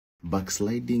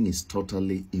Backsliding is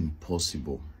totally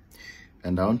impossible.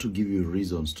 And I want to give you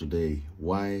reasons today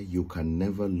why you can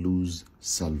never lose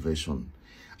salvation.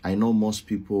 I know most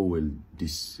people will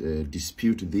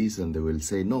dispute this and they will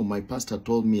say, no, my pastor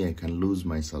told me I can lose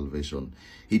my salvation.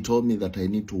 He told me that I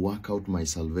need to work out my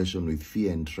salvation with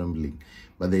fear and trembling.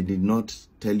 But they did not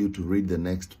tell you to read the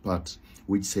next part,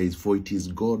 which says, for it is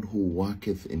God who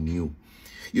worketh in you.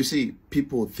 You see,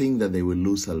 people think that they will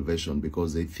lose salvation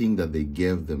because they think that they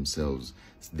gave themselves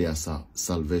their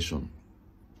salvation.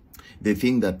 They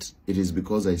think that it is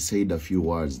because I said a few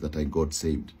words that I got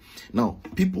saved. Now,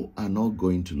 people are not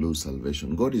going to lose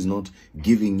salvation. God is not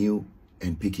giving you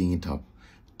and picking it up.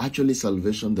 Actually,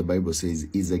 salvation, the Bible says,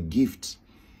 is a gift.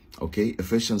 Okay,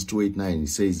 Ephesians 2:8-9, it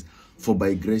says, for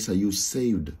by grace are you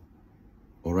saved,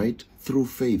 all right, through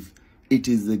faith. It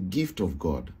is the gift of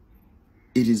God.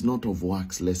 It is not of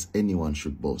works, lest anyone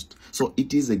should boast. So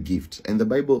it is a gift. And the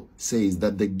Bible says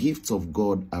that the gifts of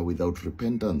God are without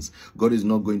repentance. God is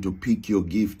not going to pick your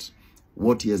gift,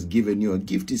 what he has given you. A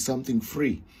gift is something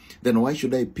free. Then why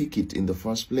should I pick it in the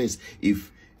first place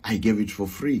if I gave it for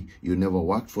free? You never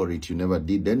worked for it. You never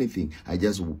did anything. I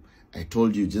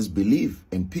told you, just believe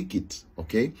and pick it.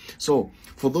 Okay? So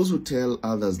for those who tell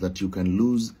others that you can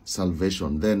lose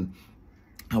salvation, then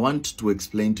I want to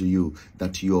explain to you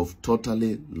that you have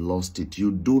totally lost it.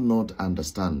 You do not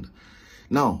understand.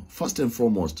 Now, first and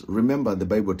foremost, remember the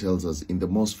Bible tells us in the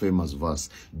most famous verse,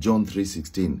 John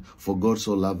 3:16, for God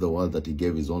so loved the world that he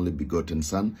gave his only begotten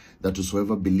Son, that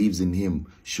whosoever believes in him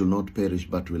shall not perish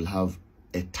but will have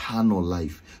eternal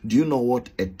life. Do you know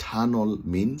what eternal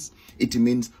means? It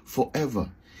means forever.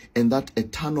 And that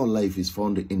eternal life is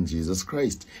found in Jesus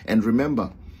Christ. And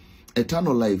remember,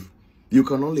 eternal life, you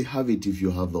can only have it if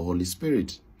you have the Holy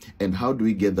Spirit. And how do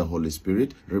we get the Holy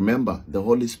Spirit? Remember, the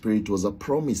Holy Spirit was a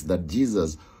promise that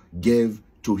Jesus gave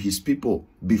to his people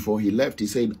before he left. He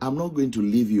said, I'm not going to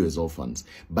leave you as orphans,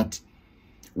 but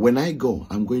when I go,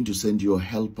 I'm going to send you a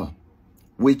helper,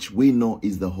 which we know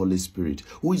is the Holy Spirit,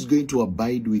 who is going to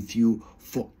abide with you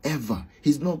forever.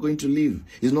 He's not going to leave.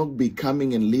 He's not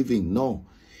becoming and leaving. No.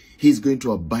 He's going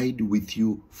to abide with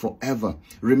you forever.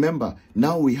 Remember,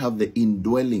 now we have the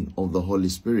indwelling of the Holy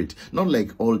Spirit. Not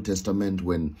like Old Testament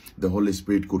when the Holy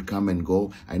Spirit could come and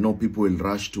go. I know people will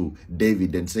rush to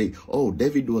David and say, oh,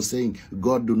 David was saying,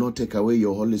 God, do not take away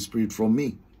your Holy Spirit from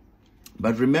me.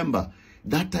 But remember,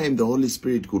 that time the Holy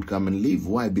Spirit could come and live.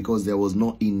 Why? Because there was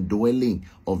no indwelling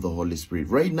of the Holy Spirit.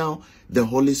 Right now, the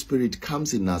Holy Spirit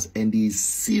comes in us and he is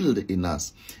sealed in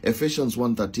us. Ephesians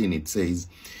 1:13, it says,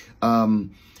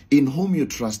 in whom you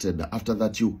trusted, after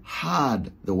that you heard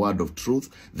the word of truth,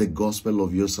 the gospel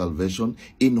of your salvation,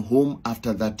 in whom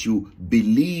after that you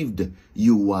believed,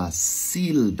 you were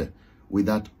sealed with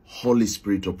that Holy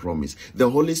Spirit of promise. The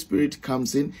Holy Spirit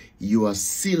comes in, you are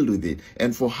sealed with it.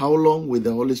 And for how long will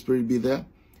the Holy Spirit be there?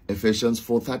 Ephesians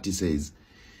 4:30 says,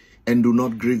 and do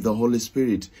not grieve the Holy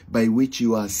Spirit, by which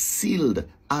you are sealed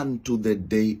unto the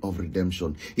day of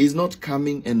redemption. He's not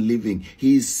coming and living.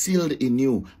 He is sealed in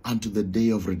you unto the day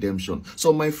of redemption.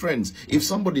 So my friends, if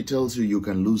somebody tells you you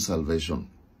can lose salvation,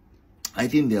 I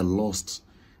think they are lost.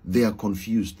 They are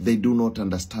confused. They do not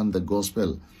understand the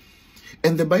gospel.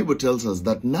 And the Bible tells us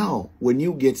that now, when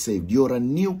you get saved, you're a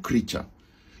new creature.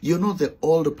 You're not the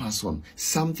old person.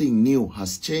 Something new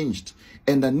has changed.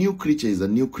 And a new creature is a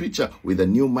new creature with a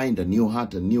new mind, a new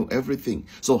heart, a new everything.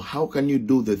 So how can you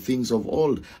do the things of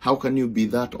old? How can you be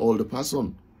that old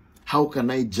person? How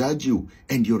can I judge you?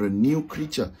 And you're a new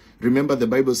creature. Remember the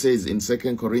Bible says in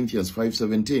 2 Corinthians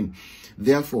 5:17,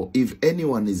 therefore, if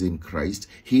anyone is in Christ,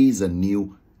 he is a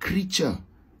new creature,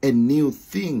 a new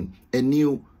thing, a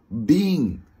new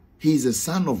being. He is a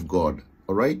son of God.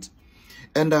 All right?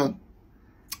 And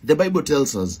the Bible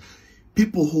tells us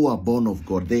people who are born of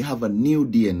God, they have a new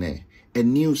DNA, a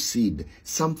new seed,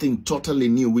 something totally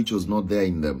new which was not there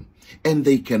in them. And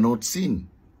they cannot sin.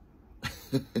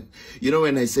 You know,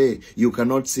 when I say you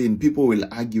cannot sin, people will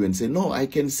argue and say, no, I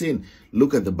can sin.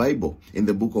 Look at the Bible. In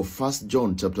the book of 1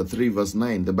 John chapter 3 verse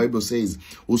 9, the Bible says,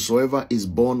 whosoever is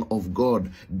born of God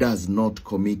does not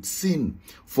commit sin.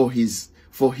 For his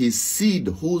seed,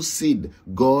 whose seed?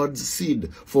 God's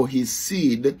seed. For his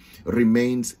seed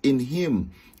remains in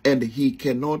him, and he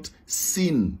cannot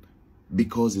sin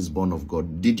because he's born of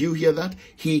God. Did you hear that?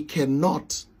 He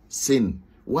cannot sin.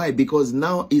 Why? Because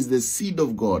now is the seed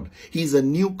of God. He's a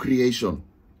new creation.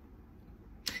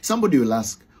 Somebody will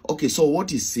ask, okay, so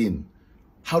what is sin?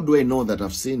 How do I know that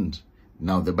I've sinned?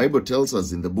 Now, the Bible tells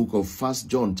us in the book of 1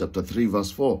 John chapter 3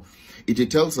 verse 4,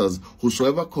 it tells us,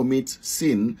 whosoever commits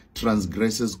sin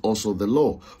transgresses also the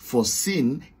law. For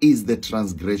sin is the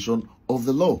transgression of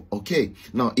the law. Okay,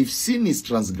 now if sin is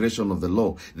transgression of the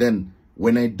law, then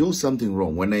when I do something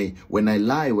wrong, when I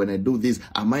lie, when I do this,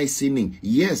 am I sinning?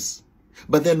 Yes.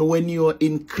 But then when you're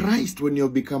in Christ, when you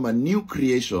become a new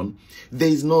creation, there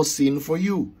is no sin for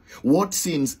you. What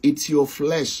sins? It's your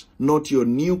flesh, not your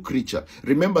new creature.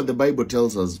 Remember, the Bible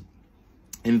tells us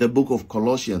in the book of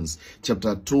Colossians,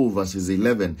 chapter 2, verses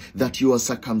 11, that you are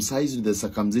circumcised with the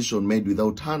circumcision made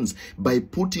without hands, by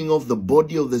putting off the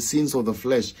body of the sins of the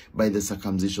flesh by the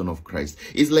circumcision of Christ.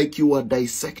 It's like you are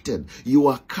dissected, you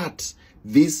are cut.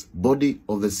 This body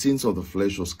of the sins of the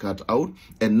flesh was cut out,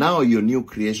 and now your new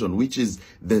creation, which is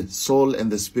the soul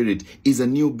and the spirit, is a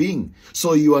new being.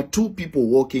 So you are two people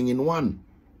walking in one.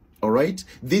 All right?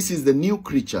 This is the new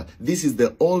creature. This is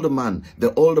the old man,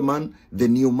 the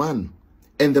new man.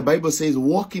 And the Bible says,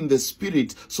 walk in the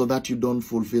spirit so that you don't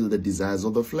fulfill the desires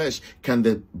of the flesh. Can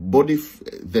the body,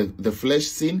 the flesh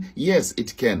sin? Yes,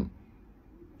 it can.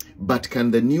 But can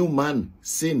the new man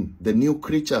sin? The new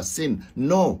creature sin?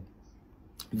 No.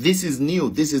 This is new.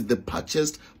 This is the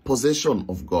purchased possession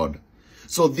of God.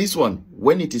 So this one,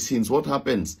 when it is sins, what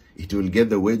happens? It will get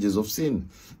the wages of sin.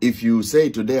 If you say,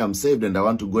 today I'm saved and I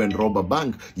want to go and rob a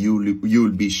bank, you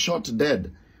will be shot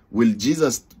dead. Will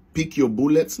Jesus pick your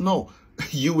bullets? No.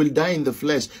 You will die in the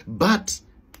flesh. But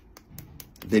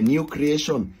the new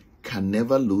creation can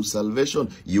never lose salvation.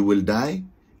 You will die,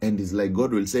 and it's like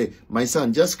God will say, my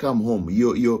son, just come home.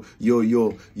 You're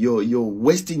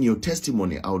wasting your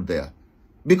testimony out there.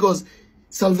 Because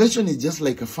salvation is just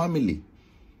like a family.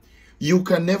 You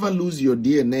can never lose your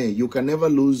DNA. You can never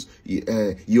lose,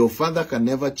 your father can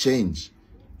never change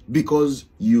because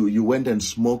you went and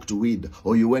smoked weed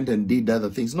or you went and did other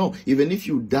things. No, even if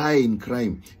you die in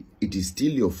crime, it is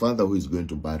still your father who is going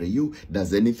to bury you.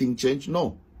 Does anything change?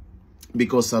 No.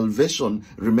 Because salvation,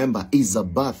 remember, is a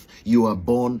birth. You are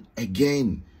born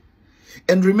again.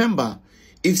 And remember,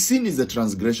 if sin is a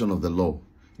transgression of the law,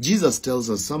 Jesus tells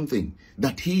us something,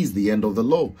 that he is the end of the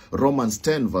law. Romans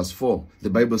 10 verse 4, the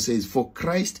Bible says, for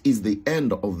Christ is the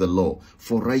end of the law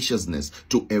for righteousness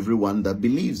to everyone that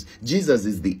believes. Jesus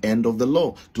is the end of the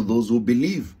law to those who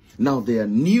believe. Now there are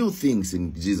new things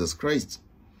in Jesus Christ.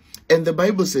 And the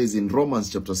Bible says in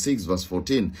Romans chapter 6 verse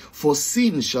 14, for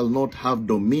sin shall not have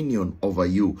dominion over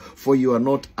you, for you are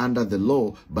not under the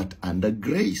law, but under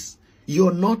grace.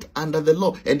 You're not under the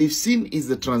law. And if sin is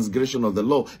the transgression of the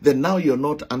law, then now you're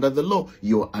not under the law.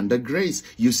 You're under grace.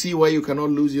 You see why you cannot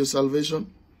lose your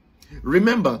salvation?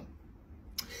 Remember,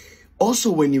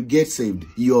 also when you get saved,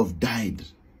 you have died.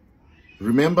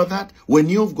 Remember that? When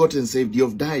you have gotten saved, you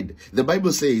have died. The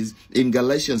Bible says in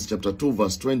Galatians chapter 2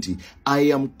 verse 20, I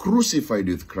am crucified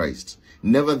with Christ.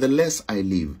 Nevertheless I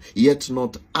live, yet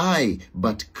not I,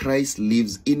 but Christ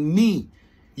lives in me.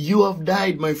 You have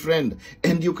died, my friend,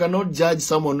 and you cannot judge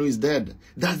someone who is dead.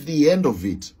 That's the end of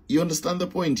it. You understand the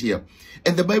point here?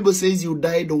 And the Bible says you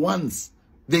died once.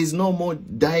 There is no more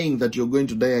dying that you're going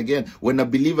to die again. When a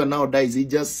believer now dies, he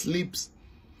just sleeps.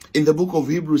 In the book of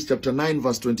Hebrews chapter 9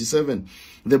 verse 27,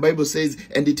 the Bible says,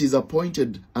 and it is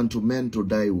appointed unto men to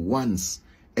die once,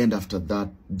 and after that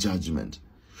judgment.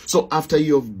 So after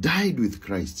you have died with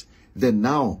Christ, then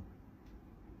now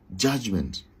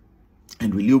judgment.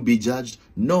 And will you be judged?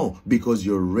 No, because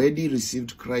you already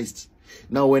received Christ.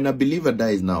 Now, when a believer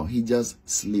dies now, he just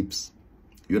sleeps.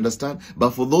 You understand?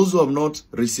 But for those who have not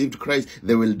received Christ,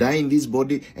 they will die in this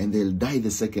body and they'll die the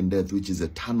second death, which is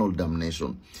eternal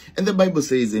damnation. And the Bible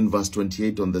says in verse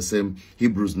 28 on the same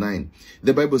Hebrews 9,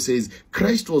 the Bible says,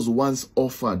 Christ was once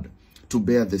offered to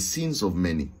bear the sins of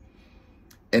many.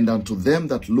 And unto them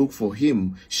that look for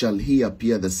him shall he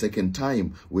appear the second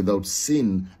time without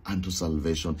sin unto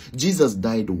salvation. Jesus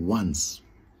died once,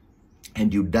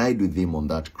 and you died with him on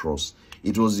that cross.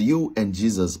 It was you and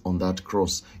Jesus on that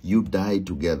cross. You died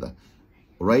together,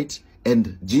 right?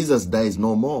 And Jesus dies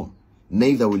no more.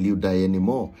 Neither will you die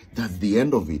anymore. That's the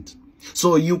end of it.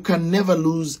 So you can never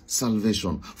lose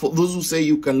salvation. For those who say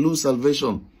you can lose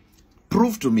salvation,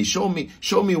 prove to me, show me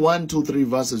 1, 2, 3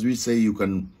 verses which say you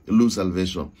can lose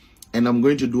salvation. And I'm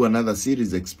going to do another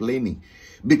series explaining.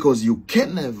 Because you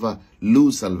can never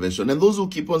lose salvation. And those who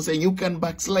keep on saying you can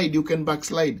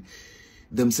backslide,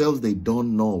 themselves, they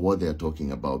don't know what they're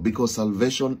talking about. Because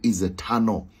salvation is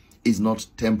eternal, is not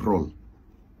temporal.